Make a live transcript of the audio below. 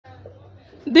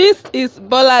This is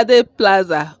Bolade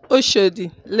Plaza,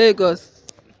 Oshodi, Lagos.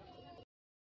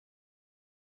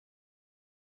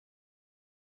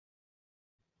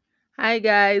 Hi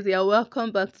guys, you're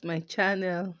welcome back to my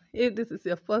channel. If this is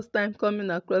your first time coming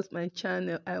across my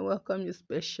channel, I welcome you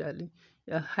specially.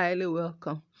 You're highly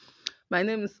welcome. My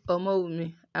name is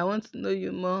Omowumi. I want to know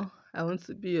you more. I want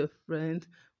to be your friend.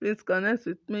 Please connect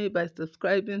with me by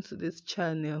subscribing to this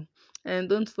channel. And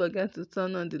don't forget to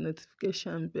turn on the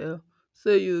notification bell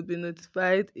so you'll be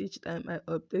notified each time I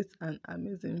update an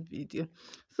amazing video.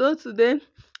 So today,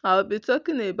 I'll be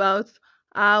talking about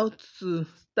how to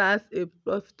start a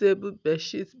profitable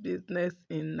bedsheet business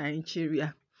in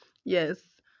Nigeria. Yes,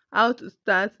 how to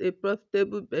start a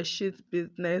profitable bedsheet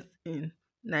business in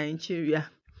Nigeria.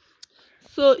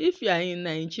 So if you are in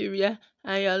Nigeria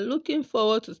and you are looking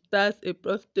forward to start a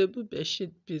profitable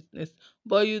bedsheet business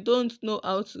but you don't know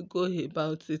how to go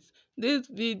about it, this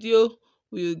video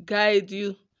will guide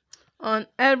you on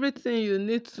everything you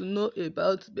need to know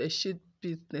about bedsheet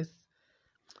business.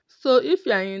 So if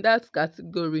you are in that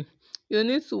category, you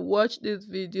need to watch this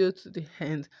video to the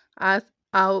end, as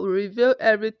I'll reveal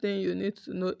everything you need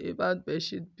to know about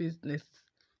bedsheet business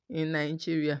in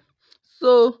Nigeria.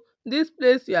 So this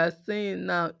place you are seeing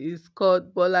now is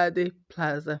called Bolade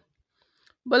Plaza.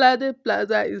 Bolade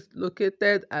Plaza is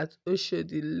located at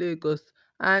Oshodi, Lagos,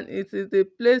 and it is a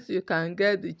place you can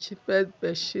get the cheapest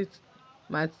bedsheet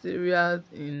materials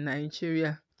in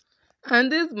Nigeria.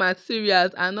 And these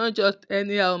materials are not just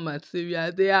anyhow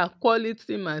materials, they are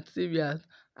quality materials,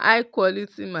 high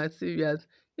quality materials.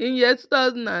 In year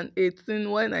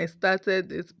 2018, when I started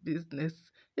this business,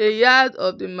 a yard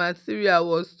of the material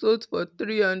was sold for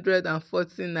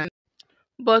 349.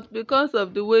 But because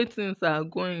of the way things are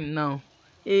going now,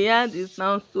 a yard is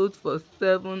now sold for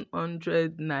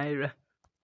 700 naira.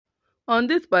 On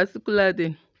this particular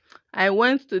day, I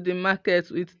went to the market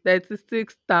with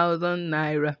 36,000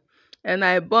 naira, and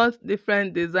I bought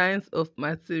different designs of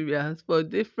materials for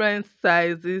different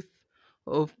sizes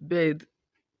of bed.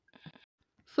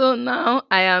 So now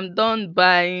I am done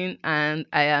buying and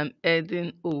I am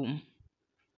heading home.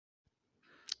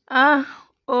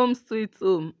 Home sweet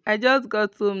home. I just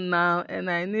got home now and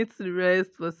I need to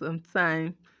rest for some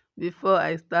time before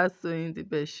I start sewing the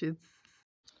bedsheets.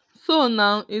 So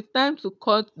now it's time to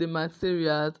cut the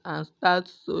materials and start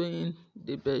sewing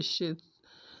the bedsheets.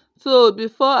 So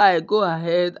before I go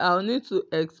ahead, I'll need to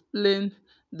explain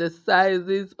the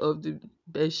sizes of the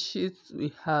bedsheets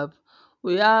we have.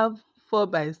 We have 4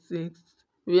 by 6,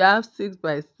 we have 6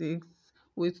 by 6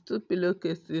 with 2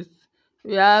 pillowcases,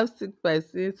 we have 6 by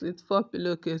 6 with 4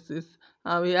 pillowcases,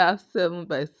 and we have 7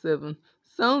 by 7.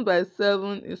 7 by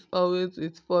 7 is always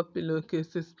with 4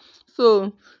 pillowcases.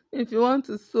 So if you want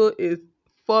to sew a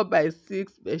 4 by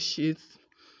 6 bedsheet,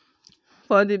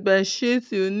 for the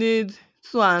bedsheet you need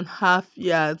 2.5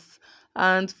 yards,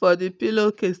 and for the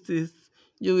pillowcases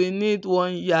you will need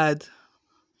 1 yard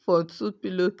for 2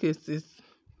 pillowcases.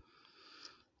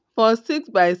 For 6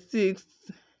 by 6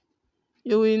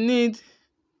 you will need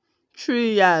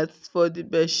 3 yards for the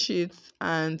bedsheet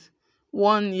and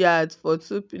 1 yard for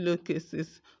 2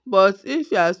 pillowcases. But if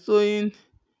you are sewing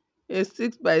a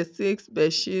 6 by 6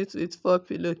 bedsheet with 4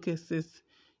 pillowcases,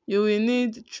 you will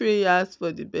need 3 yards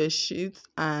for the bedsheet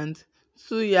and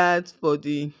 2 yards for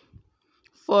the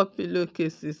 4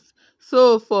 pillowcases.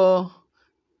 So for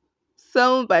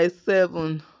 7 by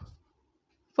 7,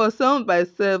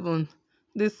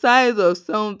 the size of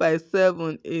 7 by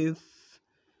 7 is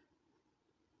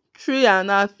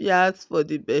 3.5 yards for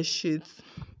the bedsheet,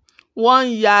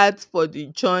 1 yard for the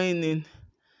joining,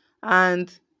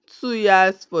 and 2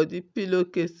 yards for the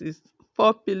pillowcases,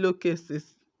 4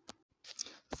 pillowcases.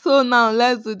 So now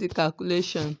let's do the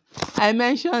calculation. I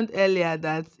mentioned earlier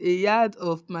that a yard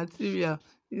of material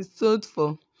is sold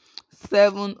for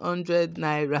 700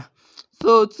 naira.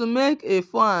 So to make a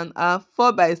 4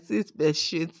 by 6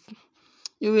 bedsheet,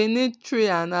 you will need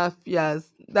 3.5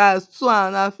 yards. That's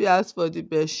 2.5 yards for the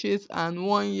bedsheet and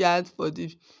 1 yard for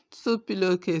the 2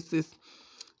 pillowcases.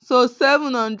 So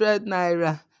 700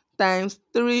 naira times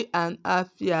 3.5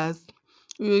 yards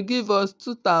will give us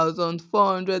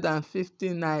 2,450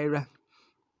 naira.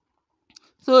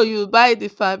 So you buy the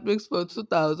fabrics for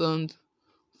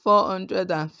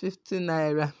 2,450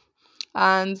 naira,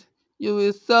 and you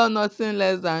will sell nothing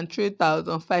less than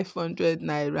 3,500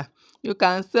 naira. You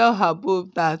can sell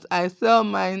above that. I sell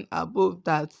mine above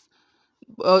that,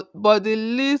 but the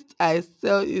least I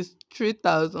sell is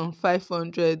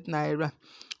 3,500 naira.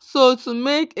 So to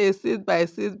make a 6 by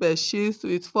 6 bedsheet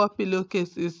with 4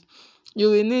 pillowcases, you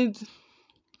will need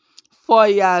 4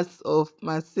 yards of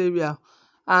material,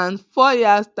 and 4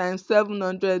 years times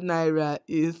 700 naira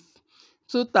is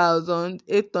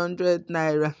 2,800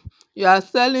 naira. You are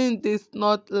selling this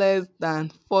not less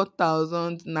than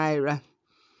 4,000 naira.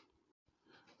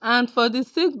 And for the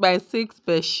 6x6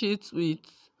 bed sheet with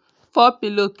 4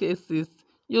 pillowcases,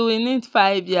 you will need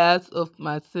 5 years of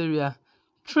material,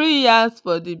 3 years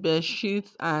for the bed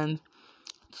sheets and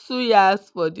 2 years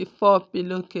for the 4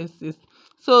 pillowcases.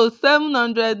 So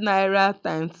 700 naira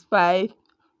times 5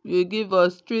 will give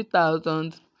us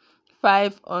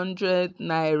 3,500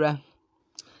 naira.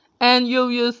 And you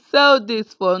will sell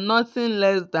this for nothing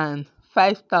less than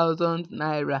 5,000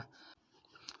 naira.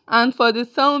 And for the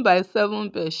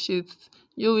 7x7 bed sheets,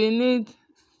 you will need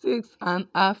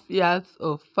 6.5 years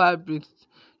of fabrics,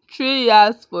 3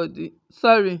 years for the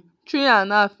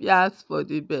 3.5 years for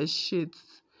the bed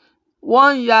sheets,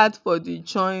 1 yard for the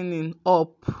joining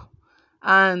up,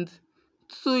 and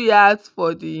 2 yards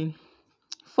for the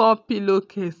 4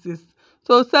 pillowcases.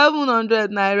 So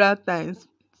 700 naira times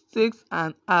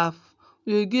 6.5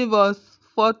 will give us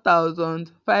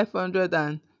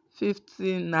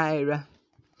 4,550 naira.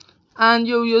 And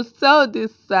you will sell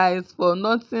this size for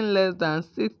nothing less than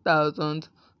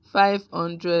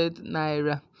 6,500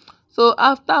 naira. So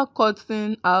after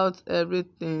cutting out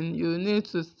everything, you need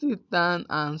to sit down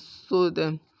and sew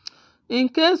them. In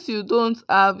case you don't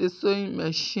have a sewing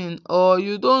machine or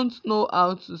you don't know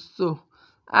how to sew,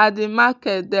 at the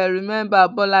market there, remember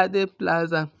Bolade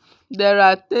Plaza, there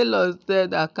are tailors there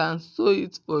that can sew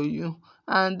it for you,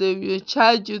 and they will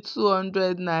charge you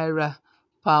 200 naira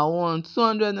per one,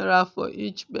 200 naira for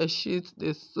each bedsheet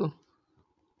they sew.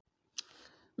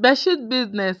 Bedsheet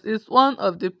business is one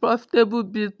of the profitable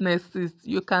businesses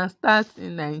you can start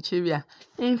in Nigeria.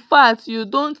 In fact, you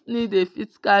don't need a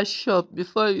physical shop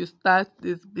before you start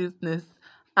this business,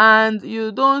 and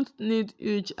you don't need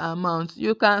huge amounts.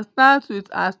 You can start with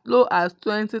as low as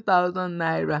 20,000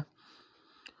 naira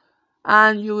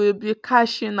and you will be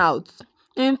cashing out.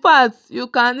 In fact, you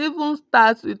can even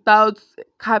start without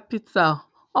capital.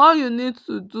 All you need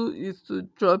to do is to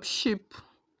drop ship,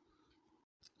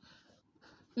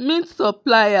 meet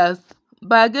suppliers,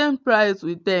 bargain price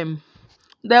with them.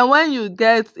 Then when you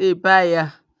get a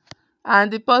buyer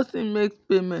and the person makes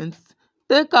payments,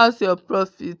 take out your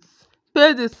profits,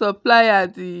 pay the supplier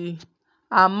the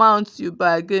amount you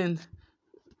bargained,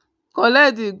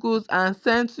 collect the goods and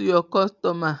send to your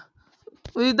customer.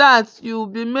 With that, you will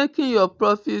be making your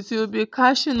profits, you will be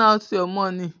cashing out your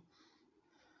money.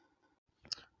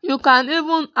 You can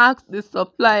even ask the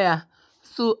supplier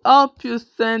to help you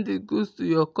send the goods to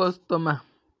your customer.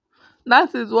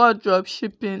 That is what drop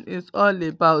shipping is all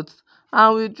about.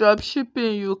 And with drop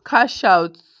shipping, you cash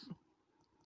out.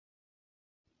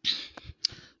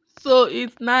 So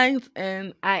it's nice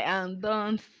and I am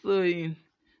done sewing.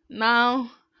 Now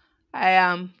I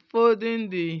am folding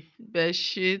the bed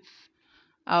sheets.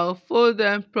 I'll fold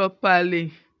them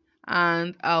properly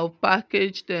and I'll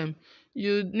package them.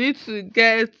 You need to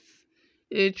get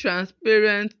a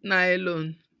transparent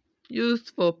nylon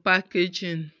used for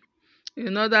packaging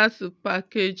in order to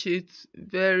package it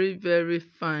very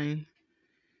fine.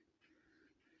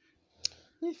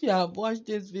 If you have watched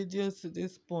this video to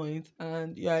this point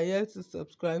and you are yet to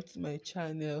subscribe to my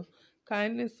channel,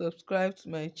 kindly subscribe to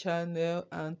my channel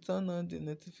and turn on the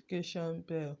notification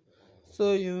bell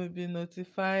so you will be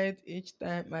notified each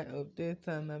time I update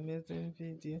an amazing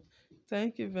video.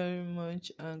 Thank you very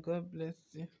much and God bless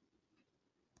you.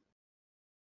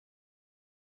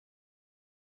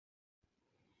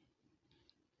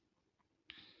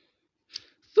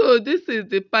 So this is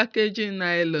the packaging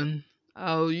nylon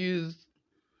I'll use.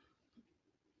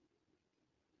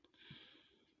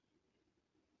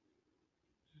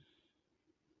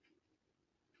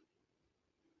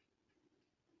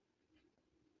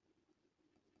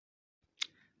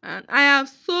 And I have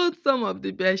sewed some of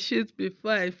the bed sheets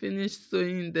before I finished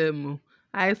sewing them.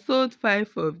 I sewed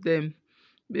 5 of them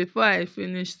before I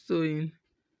finished sewing.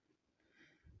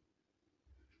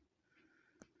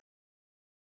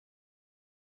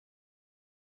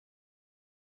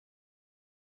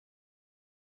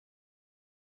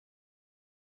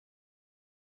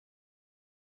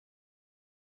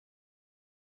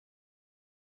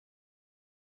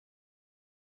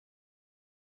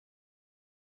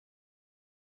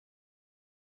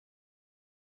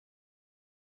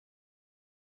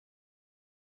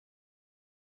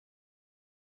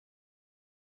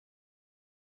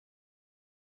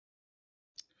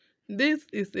 This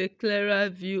is a clearer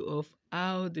view of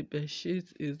how the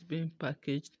bedsheet is being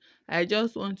packaged. I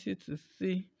just want you to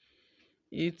see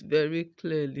it very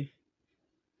clearly.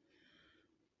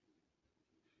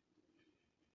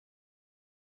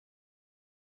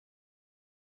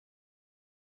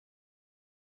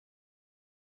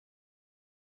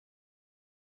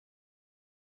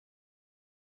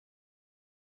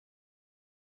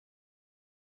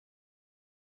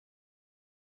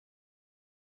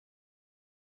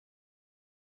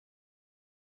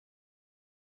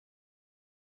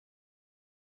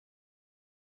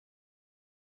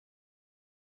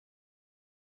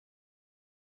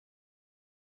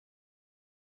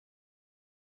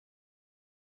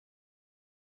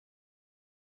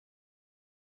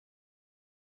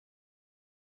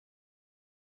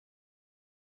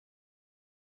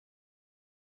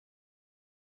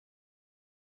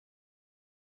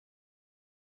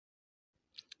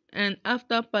 And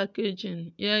after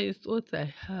packaging, here is what I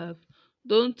have.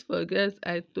 Don't forget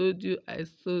I told you I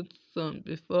sewed some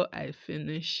before I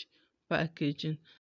finish packaging.